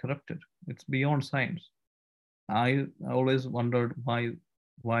uncorrupted. It's beyond science. I always wondered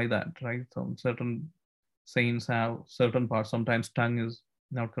why that, right? So certain saints have certain parts. Sometimes tongue is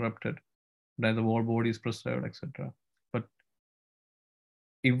not corrupted, then the whole body is preserved, etc. But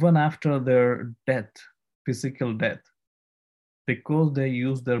even after their death, physical death, because they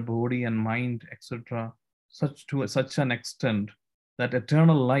use their body and mind, etc., such an extent that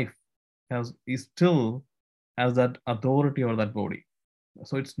eternal life still has that authority over that body.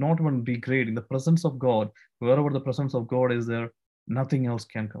 So it's not even degrading. The presence of God, wherever the presence of God is there, nothing else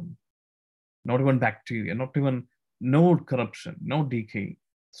can come. Not even bacteria, no corruption, no decay.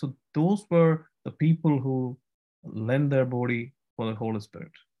 So those were the people who lend their body for the Holy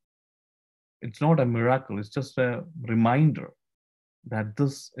Spirit. It's not a miracle. It's just a reminder that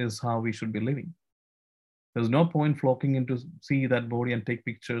this is how we should be living. There's no point flocking in to see that body and take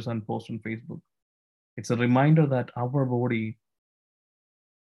pictures and post on Facebook. It's a reminder that our body,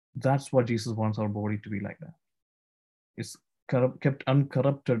 that's what Jesus wants our body to be like that. It's kept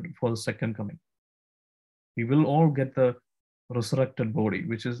uncorrupted for the second coming. We will all get the resurrected body,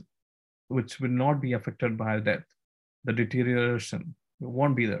 which will not be affected by death, the deterioration. It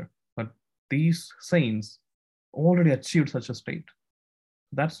won't be there. But these saints already achieved such a state.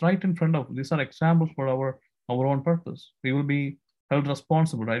 That's right in front of. These are examples for our own purpose. We will be held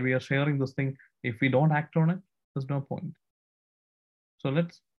responsible, right? We are sharing this thing. If we don't act on it, there's no point. So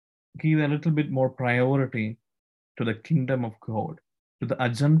let's give a little bit more priority to the kingdom of God, to the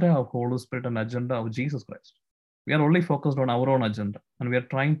agenda of Holy Spirit and agenda of Jesus Christ. We are only focused on our own agenda, and we are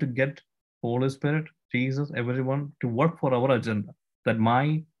trying to get Holy Spirit, Jesus, everyone to work for our agenda, that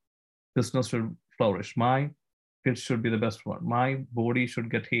my business should flourish, my kids should be the best one, my body should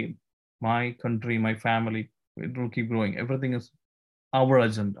get healed, my country, my family, it will keep growing. Everything is our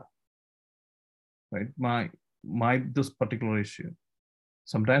agenda, right? My this particular issue.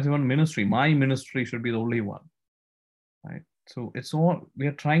 Sometimes even ministry, my ministry should be the only one, right? So it's all, we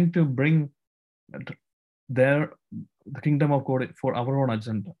are trying to bring the kingdom of God for our own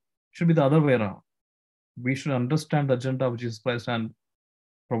agenda. It should be the other way around. We should understand the agenda of Jesus Christ and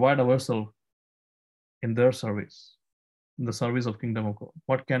provide ourselves in their service, in the service of kingdom of God.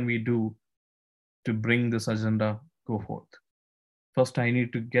 What can we do to bring this agenda go forth? First, I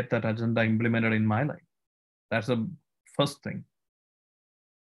need to get that agenda implemented in my life. That's the first thing.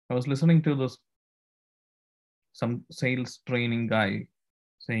 I was listening to some sales training guy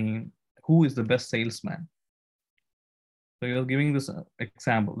saying, who is the best salesman? So he was giving this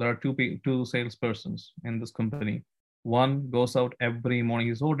example. There are two salespersons in this company. One goes out every morning.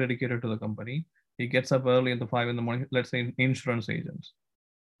 He's so dedicated to the company. He gets up early at the 5 in the morning, let's say insurance agents.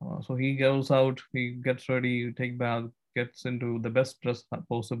 So he goes out, he gets ready, take bath, gets into the best dress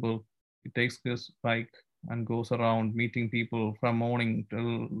possible. He takes his bike and goes around meeting people from morning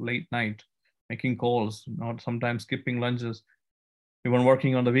till late night, making calls, not sometimes skipping lunches, even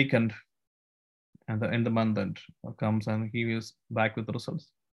working on the weekend. And the end of the month end comes and he is back with the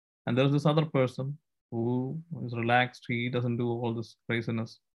results. And there's this other person who is relaxed. He doesn't do all this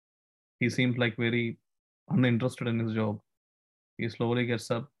craziness. He seems like very uninterested in his job. He slowly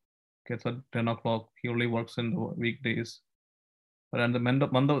gets up, gets at 10 o'clock. He only works in the weekdays. But at the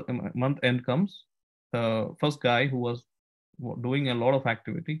month end comes, the first guy who was doing a lot of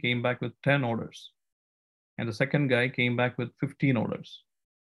activity came back with 10 orders. And the second guy came back with 15 orders.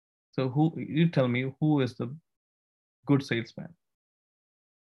 So you tell me, who is the good salesman?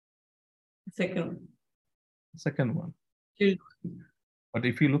 Second one. But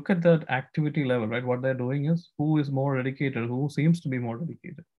if you look at that activity level, right, what they're doing is, who is more dedicated, who seems to be more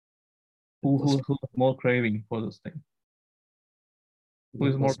dedicated, who is more craving for this thing, who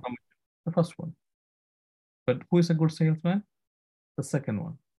is more committed? The first one. But who is a good salesman? The second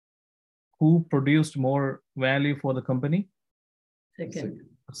one. Who produced more value for the company? The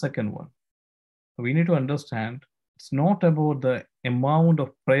second one. So we need to understand, it's not about the amount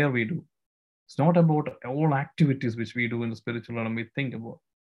of prayer we do. It's not about all activities which we do in the spiritual realm we think about.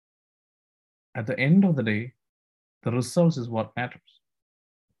 At the end of the day, the results is what matters.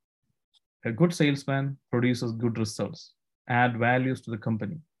 A good salesman produces good results, add values to the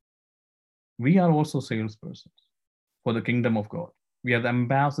company. We are also salespersons for the kingdom of God. We are the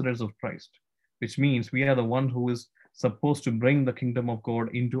ambassadors of Christ, which means we are the one who is supposed to bring the kingdom of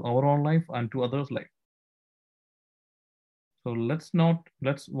God into our own life and to others' life. So let's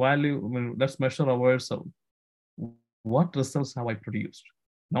measure ourselves. What results have I produced?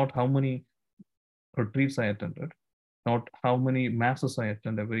 Not how many retreats I attended, not how many masses I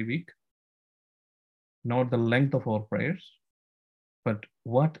attend every week, not the length of our prayers, but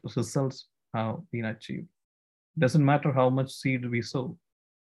what results have been achieved. It doesn't matter how much seed we sow.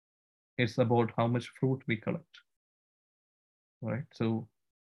 It's about how much fruit we collect. Right? So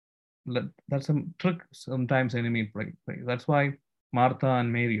that's a trick sometimes enemy play. That's why Martha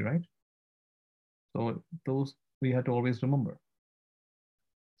and Mary, right? So those we have to always remember.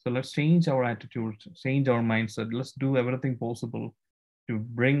 So let's change our attitude, change our mindset. Let's do everything possible to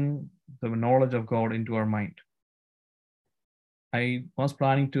bring the knowledge of God into our mind. I was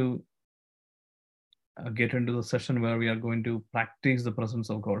planning to get into the session where we are going to practice the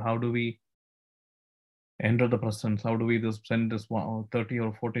presence of God. How do we enter the presence? How do we spend this 30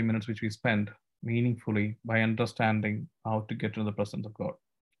 or 40 minutes which we spend meaningfully by understanding how to get to the presence of God?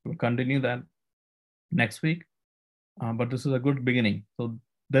 We'll continue that next week, but this is a good beginning. So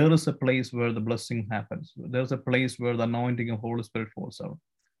there is a place where the blessing happens. There's a place where the anointing of Holy Spirit falls out.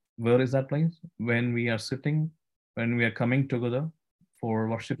 Where is that place? When we are sitting, when we are coming together for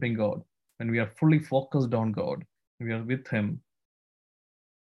worshiping God, when we are fully focused on God, we are with Him,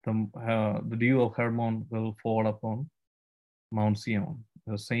 the dew of Hermon will fall upon Mount Zion.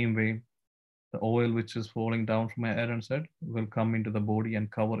 The same way, the oil which is falling down from Aaron's head will come into the body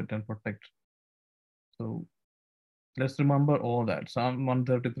and cover it and protect. So let's remember all that. Psalm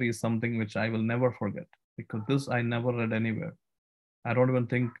 133 is something which I will never forget, because this I never read anywhere. I don't even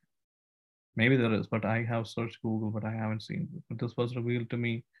think, maybe there is, but I have searched Google, but I haven't seen it. But this was revealed to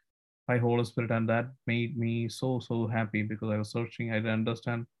me by Holy Spirit, and that made me so happy, because I was searching, I didn't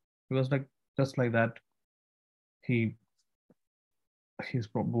understand. It was like just like that. He's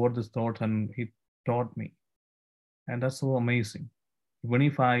brought this thought and he taught me, and that's so amazing. Even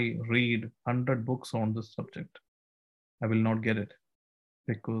if I read 100 books on this subject, I will not get it,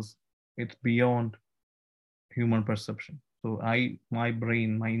 because it's beyond human perception. So my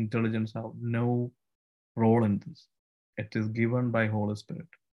brain, my intelligence have no role in this. It is given by Holy Spirit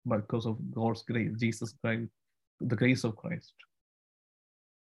because of God's grace, Jesus Christ, the grace of Christ.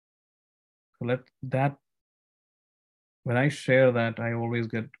 So let that, when I share that, I always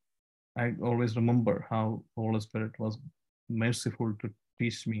remember how Holy Spirit was merciful to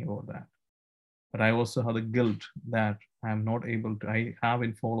teach me about that. But I also have the guilt that I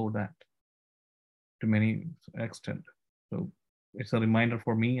haven't followed that to many extent. So it's a reminder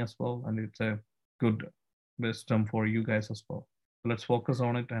for me as well, and it's a good wisdom for you guys as well. So let's focus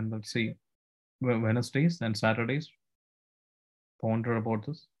on it, and let's see Wednesdays and Saturdays, ponder about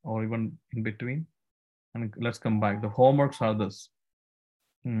this, or even in between, and let's come back. The homeworks are this.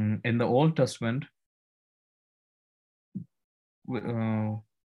 In the Old Testament, let's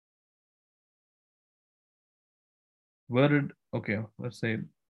say,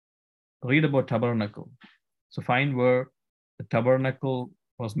 read about tabernacle. So find where the tabernacle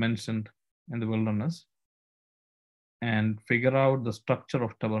was mentioned in the wilderness and figure out the structure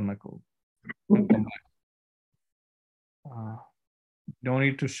of tabernacle and come back. Don't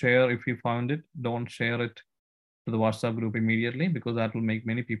need to share if you found it. Don't share it to the WhatsApp group immediately, because that will make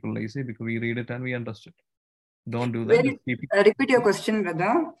many people lazy, because we read it and we understood. Don't do that. Repeat your question,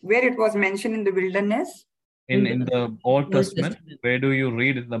 brother. Where it was mentioned in the wilderness? In the Old Testament, where do you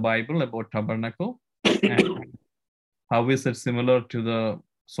read in the Bible about tabernacle? And how is it similar to the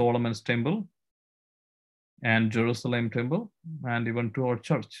Solomon's temple and Jerusalem temple, and even to our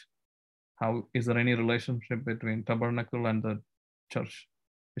church? How is there any relationship between tabernacle and the church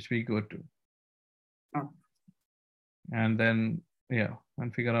which we go to? Oh. And then,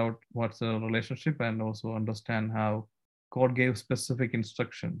 and figure out what's the relationship, and also understand how God gave specific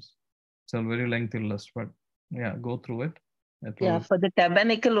instructions. It's a very lengthy list, but go through it. For the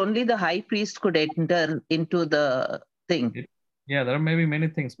tabernacle, only the high priest could enter into the thing. There are maybe many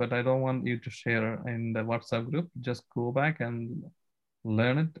things, but I don't want you to share in the WhatsApp group. Just go back and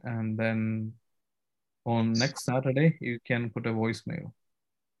learn it, and then on next Saturday, you can put a voicemail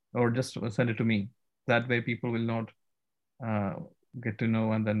or just send it to me. That way people will not get to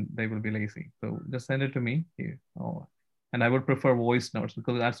know, and then they will be lazy. So just send it to me here. And I would prefer voice notes,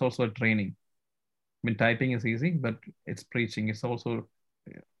 because that's also a training. I mean, typing is easy, but it's preaching. It's also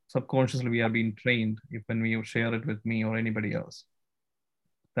subconsciously we are being trained when we share it with me or anybody else.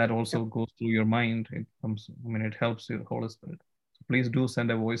 That also goes through your mind. It helps your Holy Spirit. So please do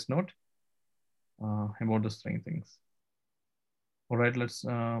send a voice note about the strange things. All right, let's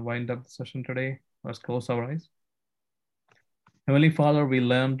wind up the session today. Let's close our eyes. Heavenly Father, we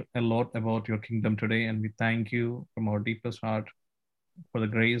learned a lot about your kingdom today, and we thank you from our deepest heart for the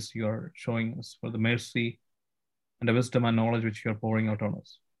grace you are showing us, for the mercy and the wisdom and knowledge which you are pouring out on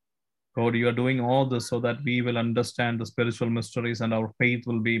us. God, you are doing all this so that we will understand the spiritual mysteries, and our faith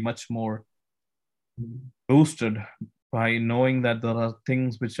will be much more boosted by knowing that there are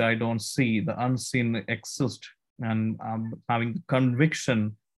things which I don't see, the unseen exist, and having the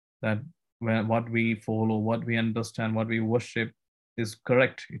conviction that what we follow, what we understand, what we worship is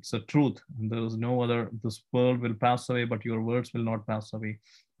correct. It's a truth. And there is no other. This world will pass away, but your words will not pass away.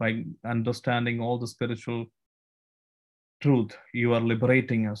 By understanding all the spiritual truth, you are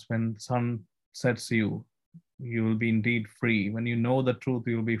liberating us. When the sun sets you, you will be indeed free. When you know the truth,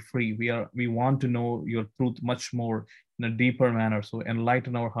 you will be free. We want to know your truth much more in a deeper manner. So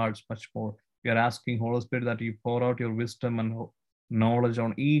enlighten our hearts much more. We are asking, Holy Spirit, that you pour out your wisdom and knowledge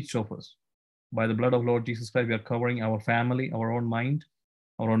on each of us. By the blood of Lord Jesus Christ, we are covering our family, our own mind,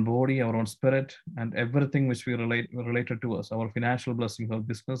 our own body, our own spirit, and everything which we related to us, our financial blessings, our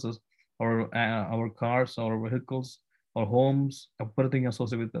businesses, our cars, our vehicles, our homes, everything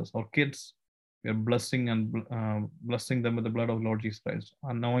associated with us, our kids. We are blessing them with the blood of Lord Jesus Christ.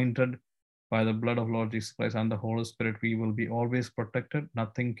 Anointed by the blood of Lord Jesus Christ and the Holy Spirit, we will be always protected.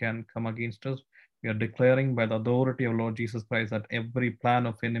 Nothing can come against us. We are declaring by the authority of Lord Jesus Christ that every plan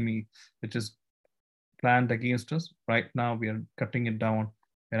of enemy which is planned against us, right now we are cutting it down.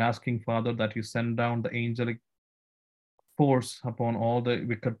 We're asking, Father, that you send down the angelic force upon all the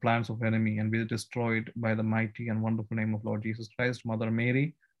wicked plans of enemy and be destroyed by the mighty and wonderful name of Lord Jesus Christ. Mother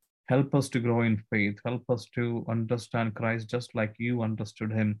Mary, help us to grow in faith. Help us to understand Christ just like you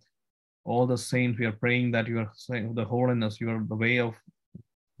understood him. All the saints, we are praying that you are saying the holiness, you are the way of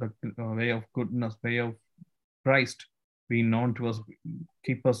goodness, way of Christ, be known to us.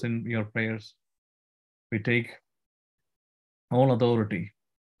 Keep us in your prayers. We take all authority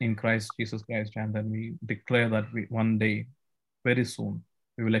in Christ Jesus Christ, and then we declare that one day, very soon,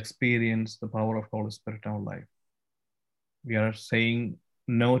 we will experience the power of Holy Spirit in our life. We are saying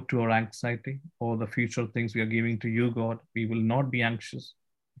no to our anxiety or the future things we are giving to you, God. We will not be anxious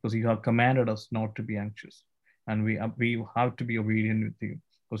because you have commanded us not to be anxious. And we have to be obedient with you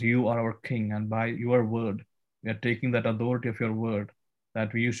because you are our King, and by your word, we are taking that authority of your word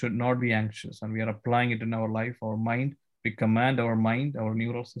that we should not be anxious, and we are applying it in our life, our mind. We command our mind, our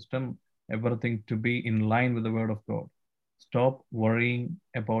neural system, everything to be in line with the word of God. Stop worrying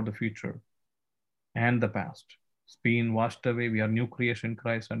about the future and the past. It's been washed away. We are new creation in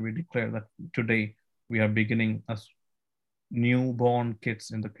Christ, and we declare that today we are beginning as newborn kids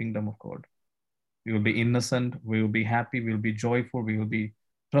in the kingdom of God. We will be innocent. We will be happy. We will be joyful. We will be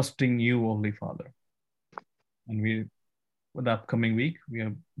trusting you, Holy Father. And for the upcoming week, we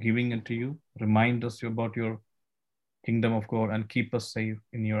are giving it to you. Remind us about your kingdom of God and keep us safe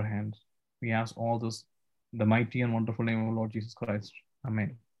in your hands. We ask all this in the mighty and wonderful name of Lord Jesus Christ.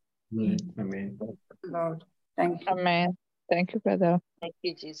 Amen. Amen. Lord, thank you. Amen. Thank you, brother. Thank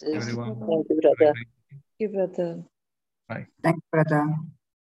you, Jesus. Everyone. Thank you, brother. Thank you, brother. Bye. Thank you, brother.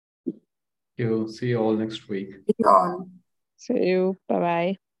 See you all next week. See you all. See you.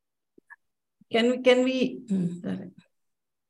 Bye-bye. Can we